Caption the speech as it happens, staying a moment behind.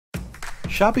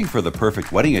Shopping for the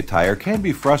perfect wedding attire can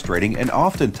be frustrating, and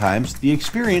oftentimes the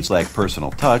experience lacks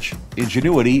personal touch,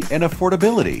 ingenuity, and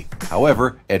affordability.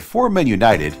 However, at 4Men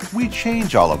United, we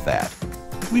change all of that.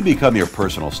 We become your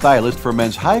personal stylist for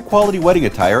men's high-quality wedding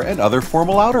attire and other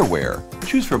formal outerwear.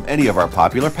 Choose from any of our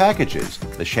popular packages: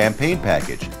 the champagne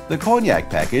package, the cognac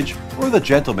package, or the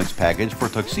gentleman's package for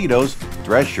tuxedos,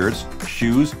 dress shirts,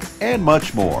 shoes, and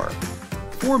much more.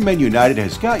 4Men United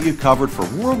has got you covered for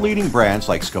world-leading brands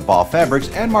like Scabal Fabrics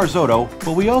and Marzotto,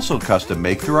 but we also custom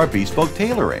make through our Bespoke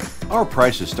tailoring. Our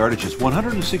prices start at just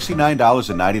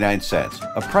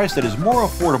 $169.99, a price that is more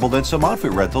affordable than some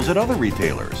outfit rentals at other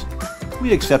retailers.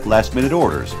 We accept last-minute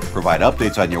orders, provide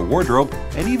updates on your wardrobe,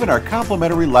 and even our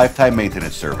complimentary lifetime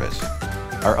maintenance service.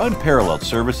 Our unparalleled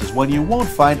service is one you won't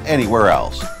find anywhere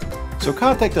else. So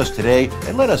contact us today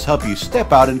and let us help you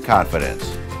step out in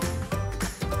confidence.